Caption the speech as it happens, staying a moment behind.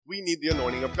we need the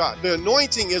anointing of God. The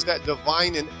anointing is that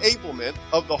divine enablement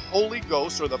of the Holy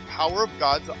Ghost or the power of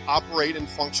God to operate and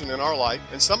function in our life.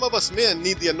 And some of us men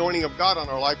need the anointing of God on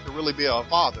our life to really be a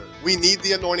father. We need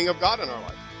the anointing of God in our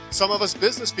life. Some of us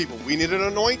business people, we need an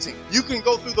anointing. You can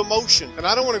go through the motion, and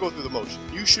I don't want to go through the motion.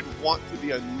 You should want to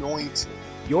be anointed.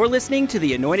 You're listening to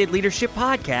the Anointed Leadership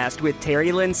Podcast with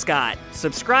Terry Lynn Scott.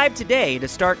 Subscribe today to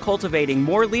start cultivating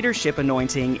more leadership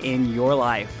anointing in your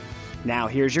life. Now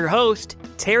here's your host,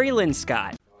 Terry Lynn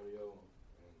Scott.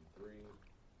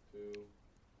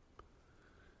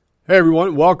 Hey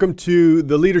everyone, welcome to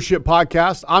the Leadership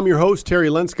Podcast. I'm your host,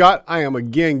 Terry Lynn Scott. I am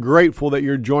again grateful that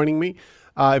you're joining me.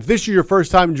 If this is your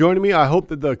first time joining me, I hope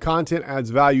that the content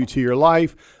adds value to your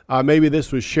life. Maybe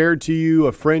this was shared to you,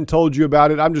 a friend told you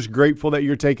about it. I'm just grateful that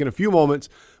you're taking a few moments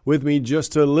with me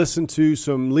just to listen to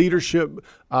some leadership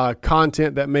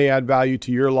content that may add value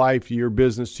to your life, to your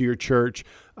business, to your church,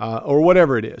 or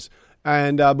whatever it is.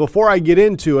 And before I get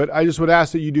into it, I just would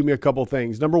ask that you do me a couple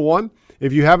things. Number one,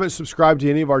 if you haven't subscribed to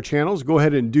any of our channels, go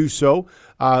ahead and do so.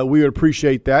 We would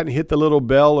appreciate that. And hit the little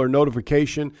bell or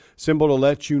notification symbol to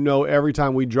let you know every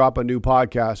time we drop a new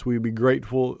podcast. We'd be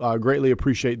grateful, greatly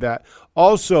appreciate that.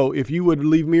 Also, if you would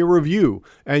leave me a review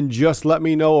and just let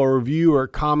me know, a review or a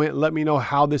comment, let me know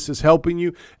how this is helping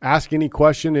you. Ask any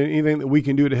question and anything that we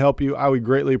can do to help you. I would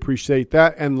greatly appreciate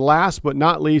that. And last but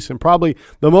not least, and probably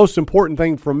the most important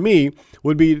thing for me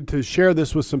would be to share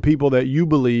this with some people that you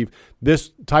believe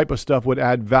this type of stuff would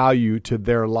add value to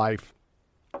their life.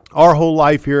 Our whole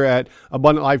life here at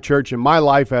Abundant Life Church and my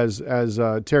life as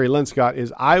Terry Lynn Scott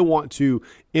is I want to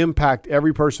impact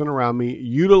every person around me,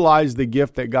 utilize the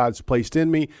gift that God's placed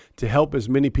in me to help as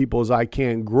many people as I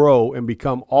can grow and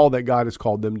become all that God has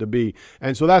called them to be.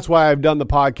 And so that's why I've done the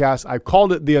podcast. I've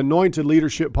called it the Anointed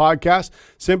Leadership Podcast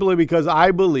simply because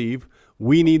I believe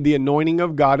we need the anointing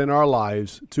of God in our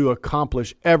lives to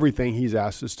accomplish everything He's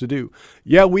asked us to do.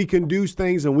 Yeah, we can do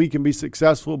things and we can be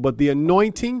successful, but the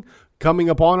anointing coming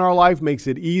upon our life makes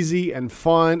it easy and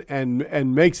fun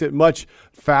and makes it much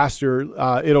faster.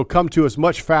 It'll come to us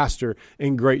much faster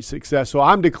in great success. So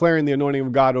I'm declaring the anointing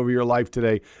of God over your life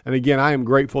today. And again, I am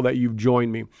grateful that you've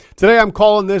joined me. Today I'm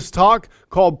calling this talk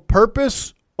called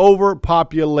Purpose Over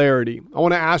Popularity. I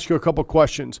want to ask you a couple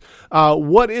questions.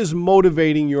 What is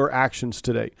motivating your actions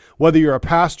today? Whether you're a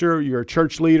pastor, you're a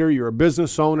church leader, you're a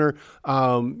business owner,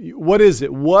 what is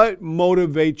it? What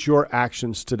motivates your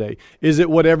actions today? Is it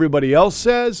what everybody else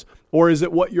says? Or is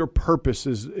it what your purpose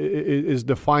is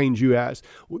defines you as?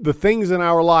 The things in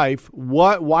our life,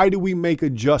 why do we make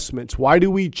adjustments? Why do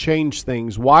we change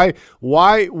things? What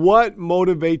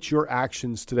motivates your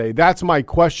actions today? That's my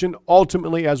question.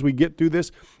 Ultimately, as we get through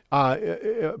this,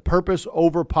 purpose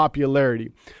over popularity.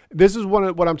 This is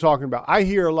what I'm talking about. I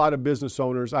hear a lot of business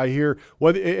owners. I hear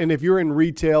and if you're in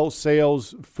retail,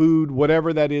 sales, food,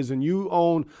 whatever that is, and you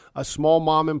own a small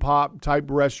mom and pop type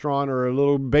restaurant or a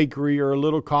little bakery or a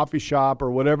little coffee shop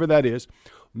or whatever that is,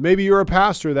 maybe you're a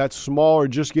pastor that's small or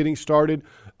just getting started.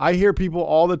 I hear people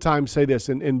all the time say this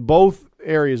in both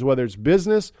areas, whether it's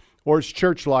business or it's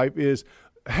church life, is,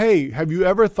 hey, have you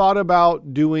ever thought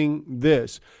about doing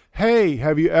this? Hey,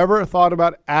 have you ever thought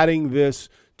about adding this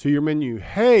to your menu?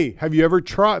 Hey, have you ever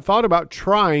thought about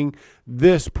trying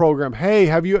this program? Hey,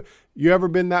 have you ever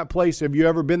been that place? Have you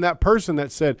ever been that person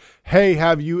that said, hey,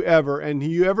 have you ever? And have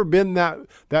you ever been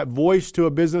that voice to a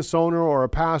business owner or a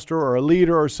pastor or a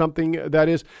leader or something that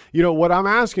is, what I'm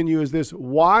asking you is this: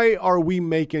 why are we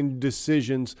making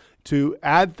decisions to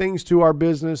add things to our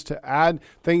business, to add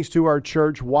things to our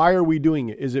church? Why are we doing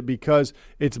it? Is it because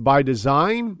it's by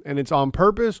design and it's on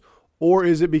purpose, or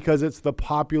is it because it's the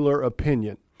popular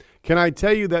opinion? Can I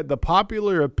tell you that the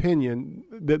popular opinion,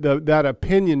 that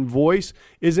opinion voice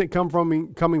isn't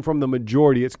coming from the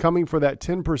majority. It's coming for that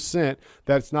 10%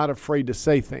 that's not afraid to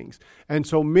say things. And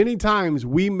so many times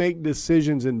we make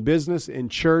decisions in business, in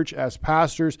church, as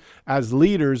pastors, as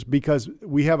leaders, because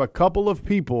we have a couple of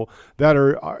people that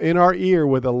are in our ear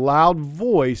with a loud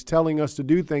voice telling us to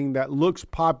do things that looks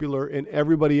popular in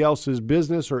everybody else's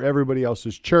business or everybody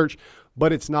else's church,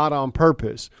 but it's not on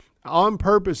purpose. On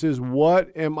purpose is,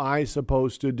 what am I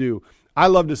supposed to do? I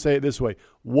love to say it this way.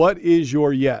 What is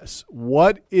your yes?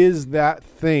 What is that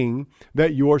thing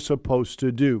that you're supposed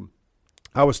to do?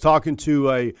 I was talking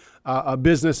to a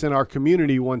business in our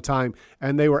community one time,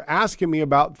 and they were asking me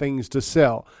about things to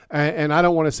sell. And I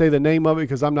don't want to say the name of it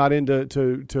because I'm not into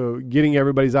to getting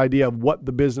everybody's idea of what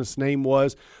the business name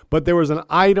was. But there was an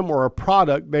item or a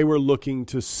product they were looking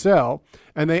to sell,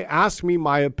 and they asked me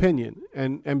my opinion.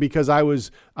 And because I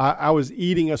was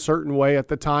eating a certain way at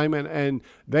the time, and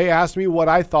they asked me what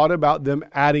I thought about them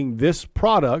adding this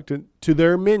product to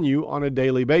their menu on a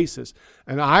daily basis.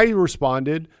 And I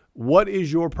responded, what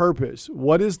is your purpose?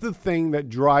 What is the thing that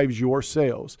drives your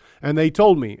sales? And they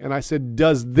told me, and I said,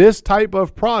 does this type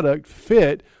of product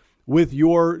fit with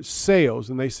your sales?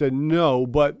 And they said, no,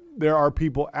 but there are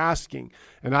people asking.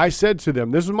 And I said to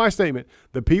them, this is my statement,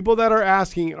 the people that are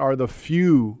asking are the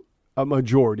few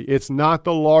majority. It's not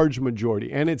the large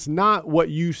majority. And it's not what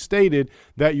you stated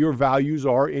that your values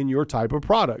are in your type of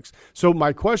products. So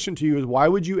my question to you is, why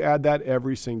would you add that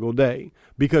every single day?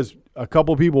 Because a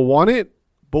couple people want it,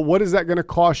 but what is that going to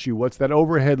cost you? What's that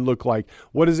overhead look like?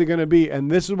 What is it going to be? And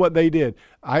this is what they did.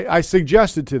 I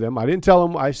suggested to them, I didn't tell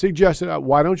them, I suggested,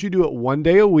 why don't you do it one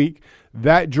day a week?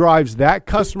 That drives that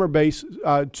customer base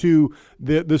to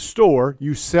the store.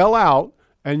 You sell out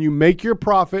and you make your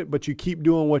profit, but you keep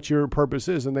doing what your purpose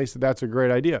is. And they said, that's a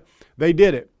great idea. They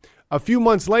did it. A few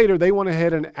months later, they went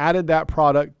ahead and added that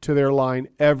product to their line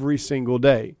every single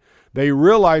day. They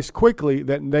realized quickly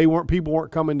that people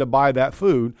weren't coming to buy that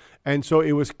food. And so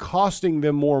it was costing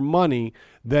them more money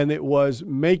than it was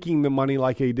making the money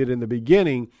like they did in the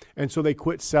beginning. And so they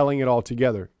quit selling it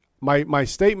altogether. My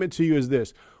statement to you is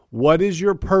this: what is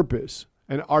your purpose?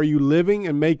 And are you living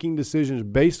and making decisions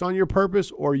based on your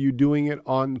purpose, or are you doing it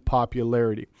on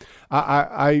popularity?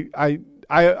 I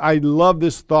love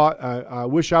this thought. I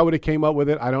wish I would have came up with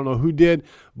it. I don't know who did,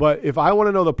 but if I want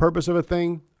to know the purpose of a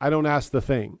thing, I don't ask the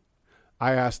thing.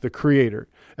 I ask the creator.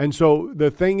 And so the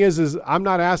thing is I'm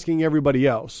not asking everybody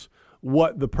else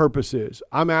what the purpose is.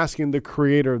 I'm asking the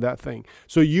creator of that thing.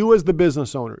 So you as the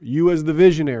business owner, you as the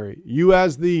visionary, you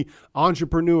as the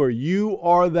entrepreneur, you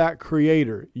are that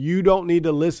creator. You don't need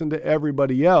to listen to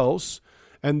everybody else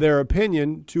and their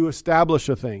opinion to establish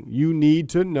a thing. You need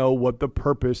to know what the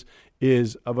purpose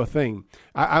is of a thing.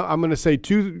 I'm going to say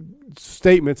two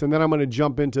statements, and then I'm going to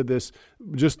jump into this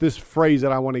phrase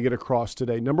that I want to get across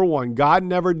today. Number one, God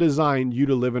never designed you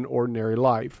to live an ordinary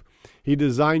life. He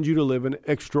designed you to live an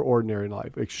extraordinary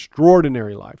life.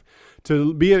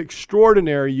 To be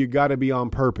extraordinary, you got to be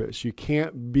on purpose. You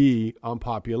can't be on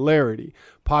popularity.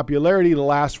 Popularity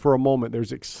lasts for a moment.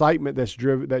 There's excitement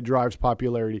that drives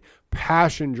popularity.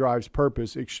 Passion drives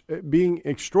purpose. Being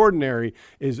extraordinary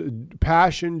is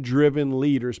passion-driven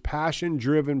leaders,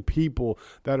 passion-driven people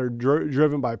that are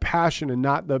driven by passion and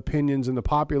not the opinions and the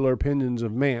popular opinions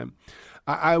of man.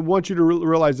 I want you to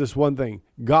realize this one thing.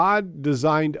 God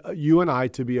designed you and I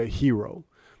to be a hero.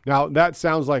 Now, that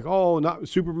sounds like, not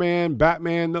Superman,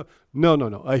 Batman. No.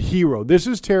 A hero. This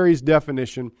is Terry's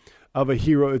definition of a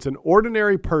hero. It's an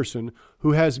ordinary person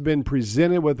who has been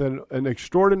presented with an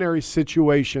extraordinary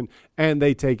situation and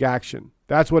they take action.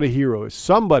 That's what a hero is.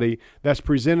 Somebody that's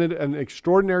presented an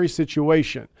extraordinary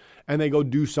situation and they go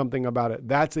do something about it.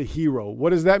 That's a hero.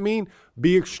 What does that mean?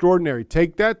 Be extraordinary.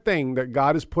 Take that thing that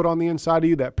God has put on the inside of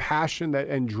you, that passion,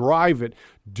 and drive it.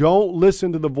 Don't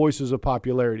listen to the voices of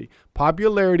popularity.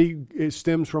 Popularity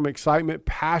stems from excitement.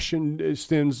 Passion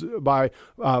stems by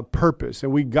purpose.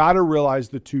 And we got to realize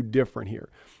the two different here.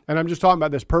 And I'm just talking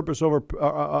about this purpose over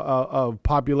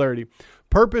popularity.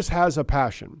 Purpose has a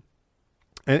passion.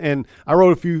 And I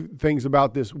wrote a few things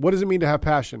about this. What does it mean to have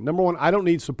passion? Number one, I don't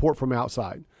need support from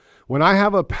outside. When I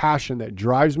have a passion that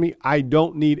drives me, I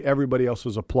don't need everybody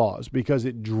else's applause because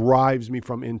it drives me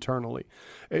from internally.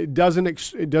 It doesn't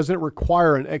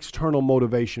require an external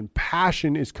motivation.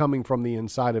 Passion is coming from the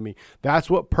inside of me. That's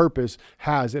what purpose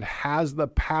has. It has the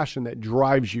passion that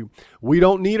drives you. We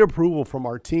don't need approval from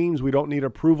our teams. We don't need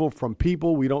approval from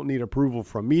people. We don't need approval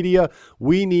from media.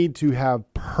 We need to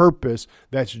have purpose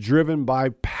that's driven by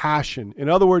passion. In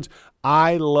other words,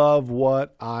 I love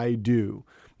what I do.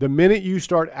 The minute you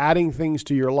start adding things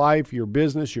to your life, your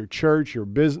business, your church, your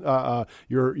business,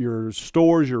 your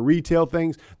stores, your retail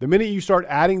things, the minute you start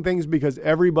adding things because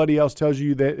everybody else tells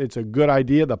you that it's a good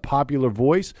idea, the popular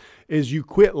voice, is you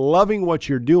quit loving what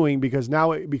you're doing because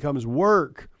now it becomes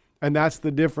work. And that's the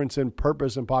difference in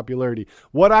purpose and popularity.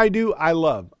 What I do, I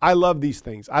love. I love these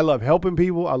things. I love helping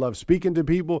people. I love speaking to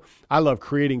people. I love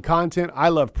creating content. I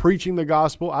love preaching the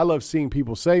gospel. I love seeing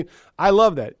people saved. I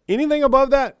love that. Anything above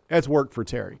that, That's work for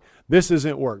Terry. This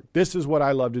isn't work. This is what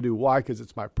I love to do. Why? Because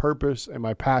it's my purpose and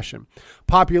my passion.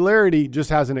 Popularity just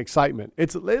has an excitement.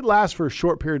 It lasts for a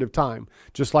short period of time.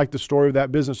 Just like the story of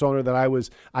that business owner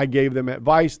that I gave them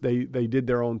advice. They did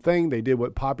their own thing. They did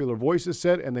what popular voices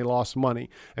said, and they lost money.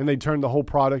 And they turned the whole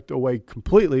product away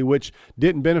completely, which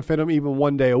didn't benefit them even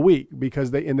one day a week,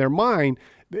 because in their mind,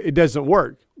 it doesn't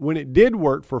work. When it did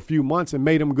work for a few months and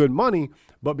made them good money,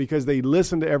 but because they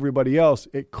listened to everybody else,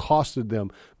 it costed them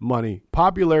money.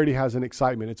 Popularity has an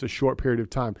excitement. It's a short period of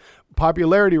time.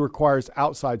 Popularity requires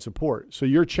outside support. So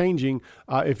you're changing.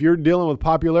 If you're dealing with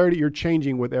popularity, you're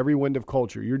changing with every wind of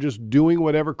culture. You're just doing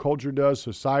whatever culture does,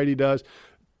 society does.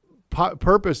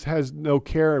 Purpose has no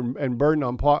care and burden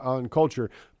on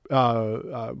culture.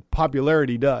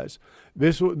 Popularity does.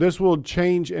 This will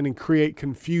change and create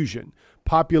confusion.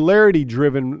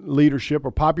 Popularity-driven leadership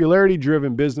or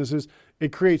popularity-driven businesses,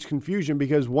 it creates confusion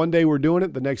because one day we're doing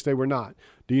it, the next day we're not.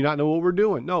 Do you not know what we're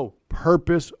doing? No.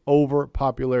 Purpose over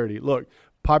popularity. Look,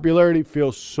 popularity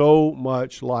feels so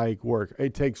much like work.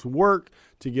 It takes work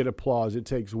to get applause. It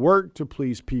takes work to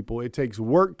please people. It takes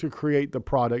work to create the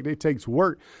product. It takes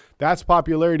work. That's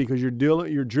popularity because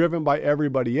you're driven by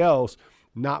everybody else,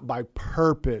 not by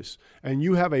purpose. And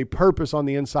you have a purpose on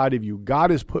the inside of you.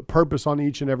 God has put purpose on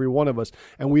each and every one of us.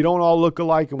 And we don't all look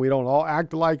alike, and we don't all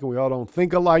act alike, and we all don't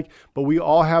think alike, but we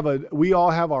all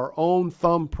have our own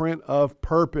thumbprint of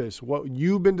purpose. What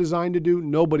you've been designed to do,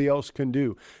 nobody else can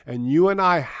do. And you and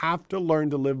I have to learn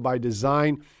to live by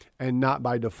design and not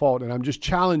by default. And I'm just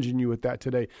challenging you with that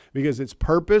today because it's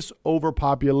purpose over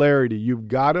popularity. You've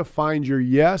got to find your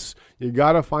yes, you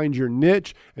got to find your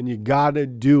niche, and you got to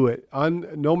do it.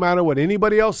 No matter what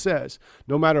anybody else says,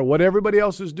 no matter what everybody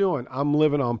else is doing, I'm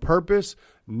living on purpose,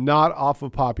 not off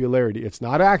of popularity. It's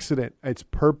not accident. It's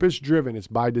purpose driven. It's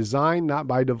by design, not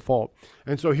by default.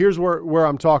 And so here's where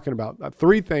I'm talking about.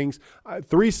 Three things,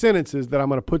 three sentences that I'm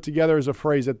going to put together as a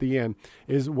phrase at the end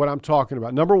is what I'm talking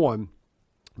about. Number one,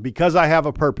 because I have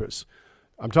a purpose.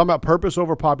 I'm talking about purpose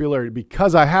over popularity.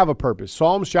 Because I have a purpose.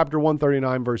 Psalms chapter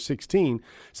 139 verse 16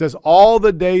 says, all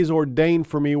the days ordained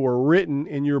for me were written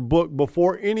in your book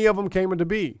before any of them came into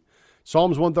being.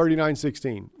 Psalms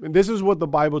 139:16. And this is what the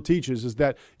Bible teaches, is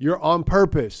that you're on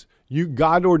purpose.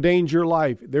 God ordained your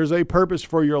life. There's a purpose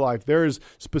for your life. There's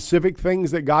specific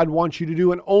things that God wants you to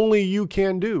do and only you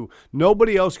can do.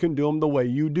 Nobody else can do them the way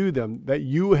you do them. That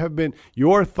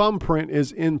your thumbprint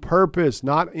is in purpose,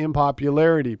 not in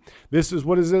popularity.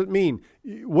 What does it mean?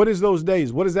 What is those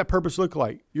days? What does that purpose look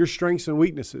like? Your strengths and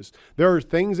weaknesses. There are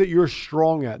things that you're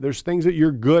strong at. There's things that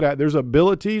you're good at. There's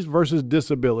abilities versus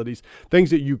disabilities. Things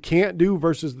that you can't do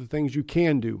versus the things you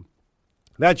can do.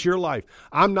 That's your life.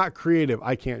 I'm not creative.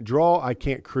 I can't draw. I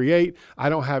can't create. I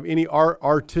don't have any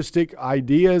artistic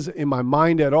ideas in my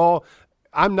mind at all.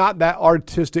 I'm not that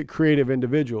artistic, creative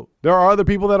individual. There are other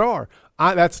people that are.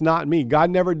 That's not me. God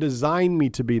never designed me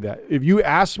to be that. If you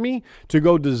ask me to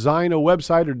go design a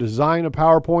website or design a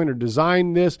PowerPoint or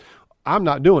design this, I'm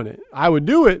not doing it. I would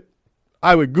do it.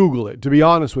 I would Google it, to be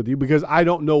honest with you, because I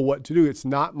don't know what to do. It's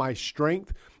not my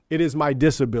strength. It is my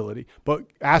disability. But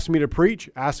ask me to preach,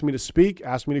 ask me to speak,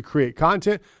 ask me to create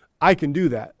content. I can do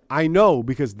that. I know,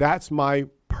 because that's my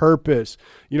purpose.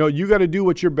 You got to do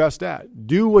what you're best at.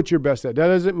 Do what you're best at. That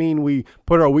doesn't mean we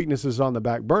put our weaknesses on the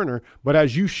back burner, but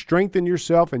as you strengthen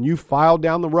yourself and you file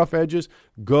down the rough edges,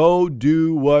 go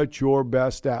do what you're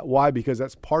best at. Why? Because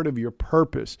that's part of your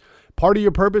purpose. Part of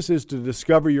your purpose is to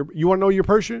discover you want to know your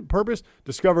purpose?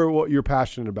 Discover what you're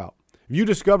passionate about. If you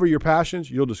discover your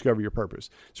passions, you'll discover your purpose.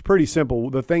 It's pretty simple.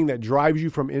 The thing that drives you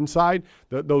from inside,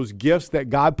 those gifts that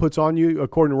God puts on you,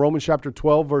 according to Romans chapter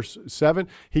 12, verse 7,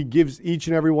 he gives each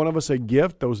and every one of us a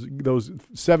gift, those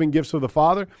 7 gifts of the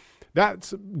Father.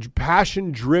 That's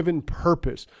passion-driven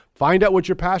purpose. Find out what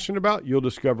you're passionate about, you'll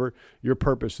discover your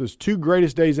purpose. There's 2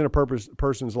 greatest days in a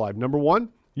person's life. Number 1,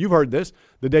 you've heard this,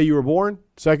 the day you were born.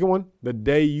 Second one, the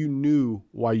day you knew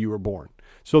why you were born.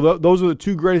 So those are the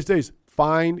 2 greatest days.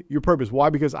 Find your purpose. Why?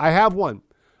 Because I have one.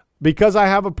 Because I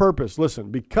have a purpose. Listen,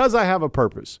 because I have a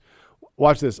purpose.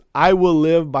 Watch this. I will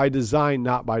live by design,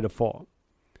 not by default.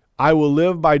 I will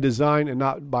live by design and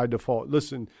not by default.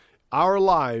 Listen, our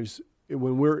lives,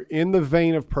 when we're in the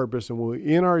vein of purpose and when we're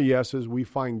in our yeses, we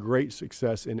find great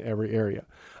success in every area.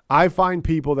 I find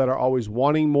people that are always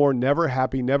wanting more, never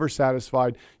happy, never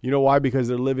satisfied. You know why? Because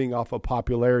they're living off of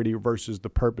popularity versus the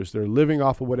purpose. They're living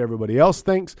off of what everybody else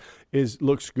thinks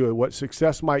looks good, what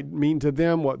success might mean to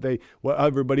them, what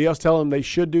everybody else tell them they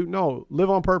should do. No, live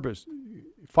on purpose.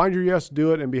 Find your yes,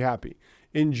 do it, and be happy.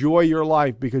 enjoy your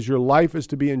life, because your life is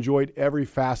to be enjoyed, every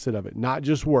facet of it, not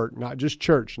just work, not just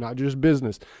church, not just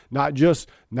business,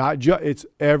 it's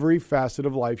every facet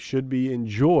of life should be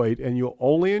enjoyed, and you'll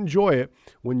only enjoy it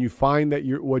when you find that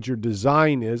what your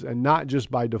design is, and not just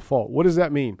by default. What does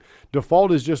that mean?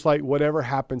 Default is just like whatever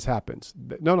happens.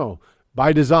 No.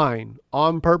 By design,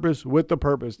 on purpose, with the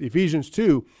purpose. Ephesians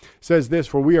 2 says this,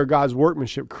 for we are God's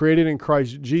workmanship, created in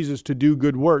Christ Jesus to do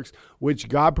good works, which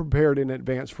God prepared in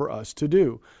advance for us to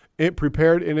do. It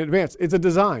prepared in advance. It's a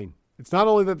design. It's not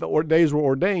only that the days were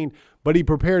ordained, but he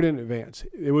prepared in advance.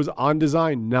 It was on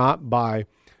design, not by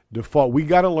default. We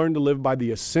got to learn to live by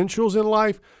the essentials in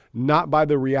life, not by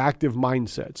the reactive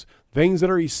mindsets. Things that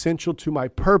are essential to my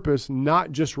purpose,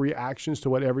 not just reactions to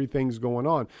what everything's going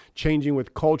on. Changing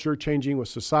with culture, changing with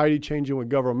society, changing with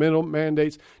governmental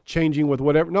mandates, changing with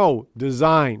whatever. No,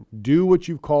 design. Do what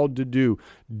you've called to do.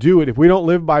 Do it. If we don't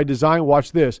live by design,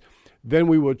 watch this, then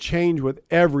we will change with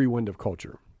every wind of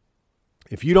culture.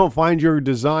 If you don't find your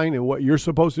design and what you're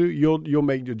supposed to do, you'll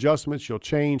make adjustments, you'll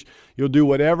change, you'll do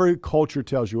whatever culture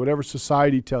tells you, whatever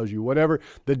society tells you, whatever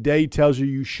the day tells you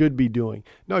you should be doing.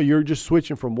 No, you're just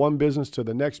switching from one business to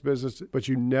the next business, but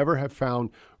you never have found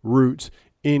roots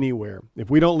anywhere. If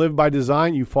we don't live by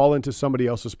design, you fall into somebody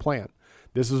else's plan.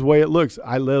 This is the way it looks.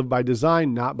 I live by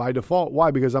design, not by default.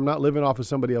 Why? Because I'm not living off of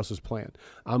somebody else's plan.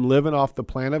 I'm living off the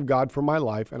plan of God for my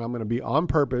life, and I'm going to be on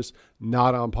purpose,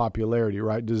 not on popularity,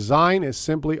 right? Design is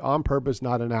simply on purpose,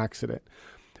 not an accident.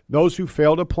 Those who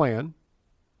fail to plan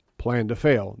to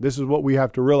fail. This is what we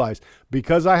have to realize.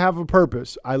 Because I have a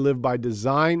purpose, I live by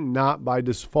design, not by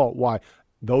default. Why?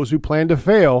 Those who plan to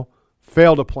fail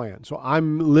to plan. So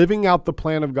I'm living out the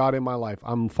plan of God in my life.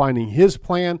 I'm finding his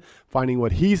plan, finding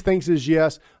what he thinks is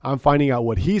yes. I'm finding out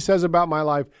what he says about my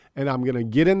life, and I'm going to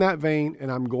get in that vein, and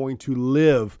I'm going to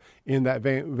live in that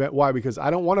vein. Why? Because I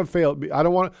don't want to fail. I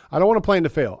don't want to plan to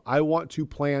fail. I want to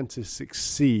plan to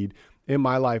succeed in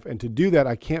my life. And to do that,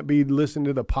 I can't be listening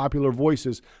to the popular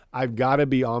voices. I've got to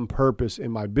be on purpose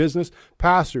in my business.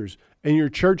 Pastors, in your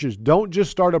churches, don't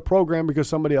just start a program because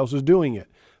somebody else is doing it.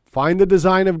 Find the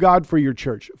design of God for your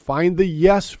church. Find the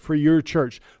yes for your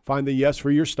church. Find the yes for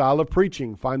your style of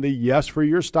preaching. Find the yes for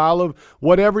your style of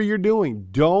whatever you're doing.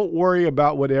 Don't worry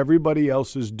about what everybody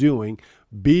else is doing.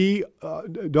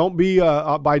 Don't be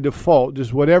by default,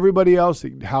 just what everybody else,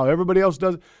 how everybody else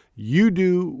does. You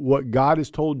do what God has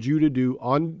told you to do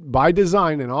by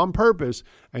design and on purpose,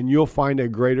 and you'll find a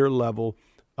greater level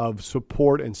of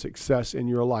support and success in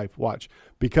your life. Watch.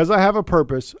 Because I have a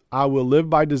purpose, I will live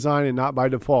by design and not by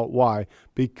default. Why?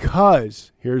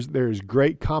 Because there's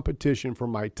great competition for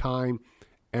my time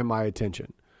and my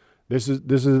attention. This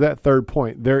is that third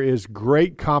point. There is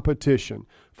great competition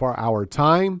for our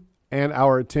time and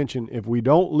our attention. If we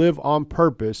don't live on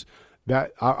purpose,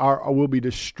 that we'll be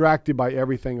distracted by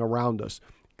everything around us.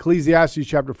 Ecclesiastes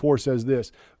chapter 4 says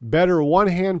this, better one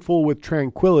handful with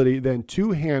tranquility than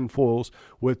two handfuls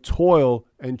with toil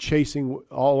and chasing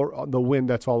all the wind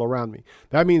that's all around me.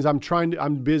 That means I'm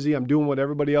busy, I'm doing what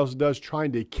everybody else does,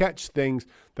 trying to catch things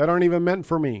that aren't even meant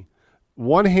for me.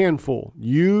 One handful,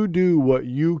 you do what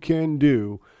you can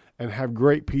do and have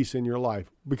great peace in your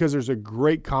life, because there's a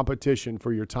great competition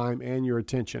for your time and your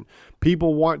attention.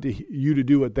 People want you to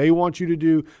do what they want you to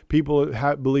do. People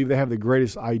believe they have the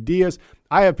greatest ideas.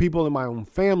 I have people in my own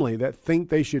family that think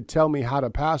they should tell me how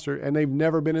to pastor, and they've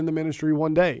never been in the ministry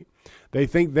one day. They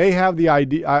think they have the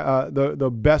idea,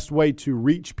 the best way to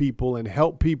reach people and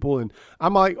help people. And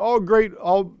I'm like, oh, great.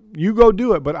 You go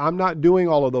do it. But I'm not doing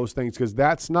all of those things because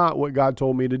that's not what God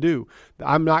told me to do.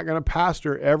 I'm not going to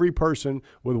pastor every person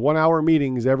with 1 hour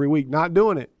meetings every week. Not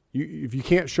doing it. If you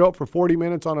can't show up for 40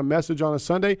 minutes on a message on a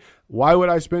Sunday, why would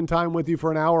I spend time with you for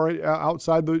an hour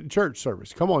outside the church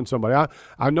service? Come on, somebody.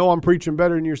 I know I'm preaching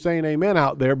better than you're saying amen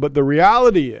out there, but the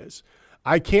reality is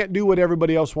I can't do what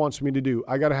everybody else wants me to do.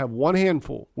 I got to have one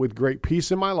handful with great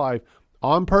peace in my life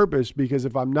on purpose, because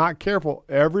if I'm not careful,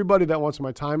 everybody that wants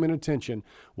my time and attention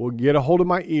will get a hold of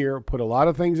my ear, put a lot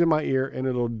of things in my ear, and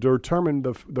it'll determine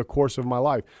the course of my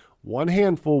life. One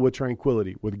handful with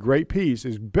tranquility, with great peace,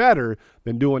 is better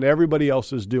than doing everybody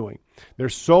else is doing.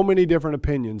 There's so many different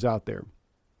opinions out there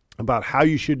about how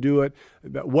you should do it,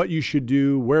 what you should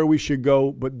do, where we should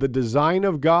go, but the design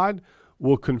of God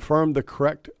will confirm the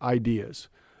correct ideas.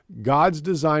 God's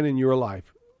design in your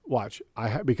life. Watch,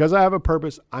 because I have a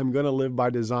purpose, I'm going to live by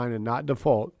design and not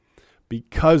default,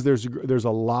 because there's a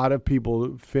lot of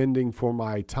people fending for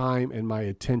my time and my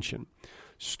attention.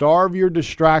 Starve your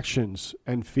distractions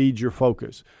and feed your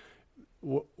focus.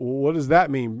 What does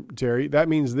that mean, Terry? That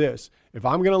means this. If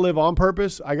I'm going to live on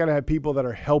purpose, I got to have people that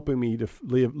are helping me to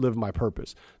live my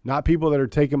purpose, not people that are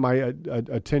taking my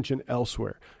attention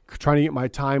elsewhere, trying to get my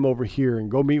time over here and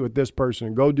go meet with this person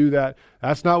and go do that.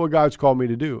 That's not what God's called me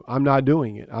to do. I'm not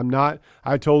doing it.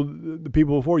 I told the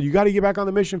people before, you got to get back on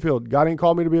the mission field. God ain't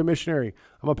called me to be a missionary.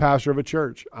 I'm a pastor of a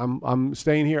church. I'm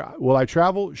staying here. Will I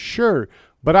travel? Sure.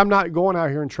 But I'm not going out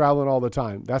here and traveling all the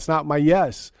time. That's not my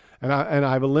yes. And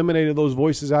I've eliminated those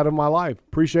voices out of my life.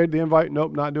 Appreciate the invite.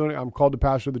 Nope, not doing it. I'm called to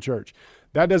pastor the church.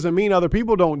 That doesn't mean other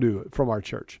people don't do it from our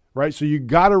church, right? So you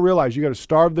got to realize you got to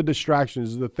starve the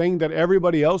distractions, the thing that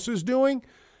everybody else is doing,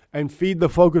 and feed the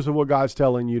focus of what God's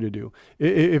telling you to do.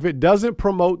 If it doesn't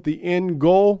promote the end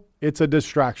goal, it's a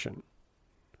distraction.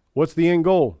 What's the end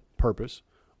goal? Purpose.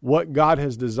 What God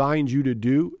has designed you to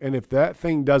do. And if that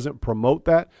thing doesn't promote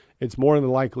that, it's more than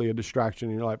likely a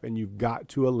distraction in your life. And you've got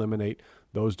to eliminate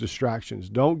those distractions.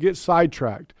 Don't get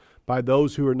sidetracked by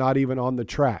those who are not even on the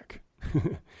track.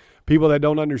 People that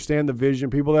don't understand the vision,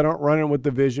 people that aren't running with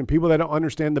the vision, people that don't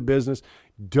understand the business.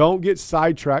 Don't get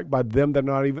sidetracked by them that are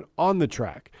not even on the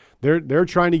track. They're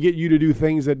trying to get you to do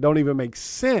things that don't even make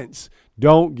sense.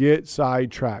 Don't get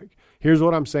sidetracked. Here's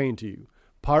what I'm saying to you.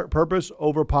 Purpose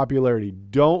over popularity.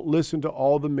 Don't listen to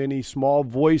all the many small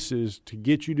voices to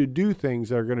get you to do things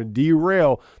that are going to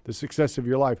derail the success of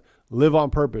your life. Live on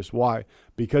purpose. Why?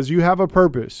 Because you have a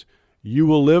purpose. You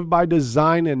will live by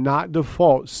design and not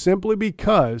default, simply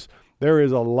because there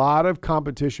is a lot of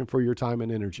competition for your time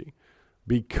and energy.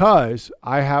 Because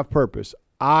I have purpose,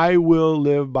 I will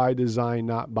live by design,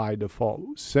 not by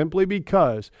default, simply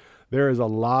because there is a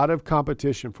lot of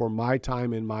competition for my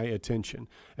time and my attention.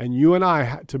 And you and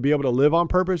I, to be able to live on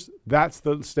purpose, that's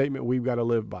the statement we've got to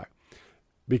live by.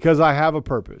 Because I have a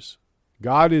purpose.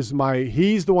 God is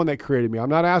He's the one that created me. I'm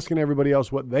not asking everybody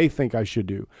else what they think I should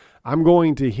do. I'm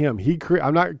going to Him.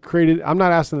 I'm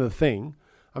not asking the thing.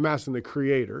 I'm asking the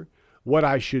Creator what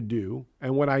I should do.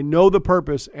 And when I know the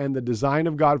purpose and the design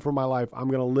of God for my life, I'm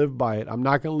going to live by it. I'm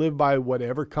not going to live by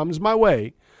whatever comes my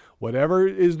way. Whatever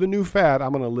is the new fad,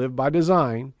 I'm going to live by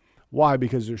design. Why?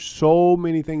 Because there's so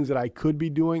many things that I could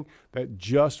be doing that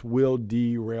just will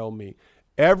derail me.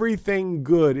 Everything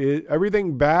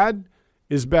bad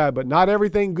is bad, but not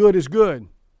everything good is good.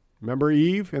 Remember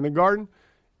Eve in the garden?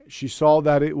 She saw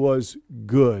that it was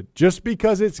good. Just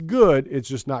because it's good, it's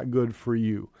just not good for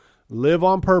you. Live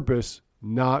on purpose,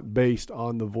 not based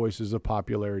on the voices of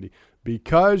popularity.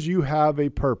 Because you have a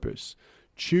purpose,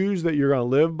 choose that you're going to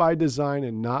live by design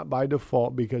and not by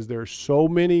default, because there are so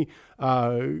many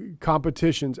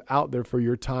competitions out there for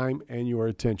your time and your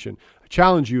attention. I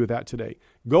challenge you with that today.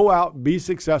 Go out, be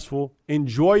successful,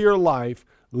 enjoy your life,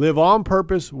 live on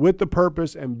purpose with the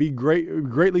purpose, and be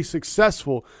greatly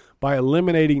successful by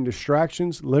eliminating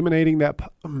distractions, eliminating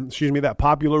that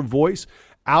popular voice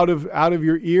out of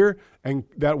your ear, and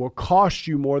that will cost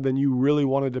you more than you really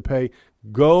wanted to pay.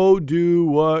 Go do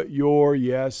what your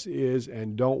yes is,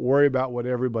 and don't worry about what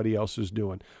everybody else is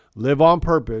doing. Live on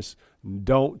purpose.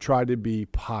 Don't try to be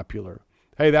popular.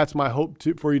 Hey, that's my hope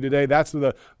for you today. That's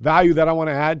the value that I want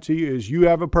to add to you, is you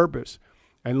have a purpose.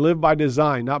 And live by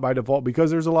design, not by default,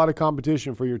 because there's a lot of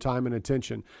competition for your time and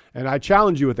attention. And I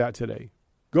challenge you with that today.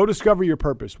 Go discover your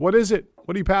purpose. What is it?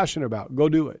 What are you passionate about? Go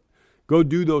do it. Go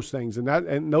do those things,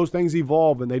 and those things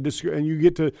evolve, and you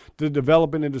get to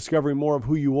developing and discovering more of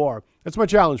who you are. That's my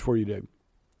challenge for you today.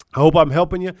 I hope I'm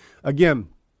helping you. Again,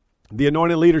 the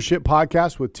Anointed Leadership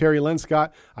Podcast with Terry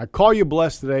Linscott. I call you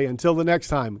blessed today. Until the next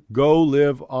time, go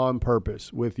live on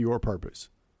purpose with your purpose.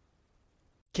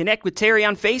 Connect with Terry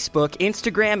on Facebook,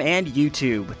 Instagram, and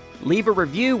YouTube. Leave a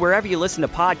review wherever you listen to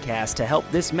podcasts to help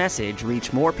this message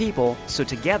reach more people, so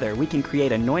together we can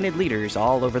create anointed leaders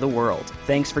all over the world.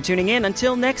 Thanks for tuning in.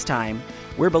 Until next time,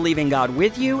 we're believing God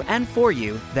with you and for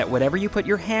you that whatever you put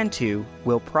your hand to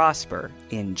will prosper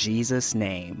in Jesus'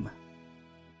 name.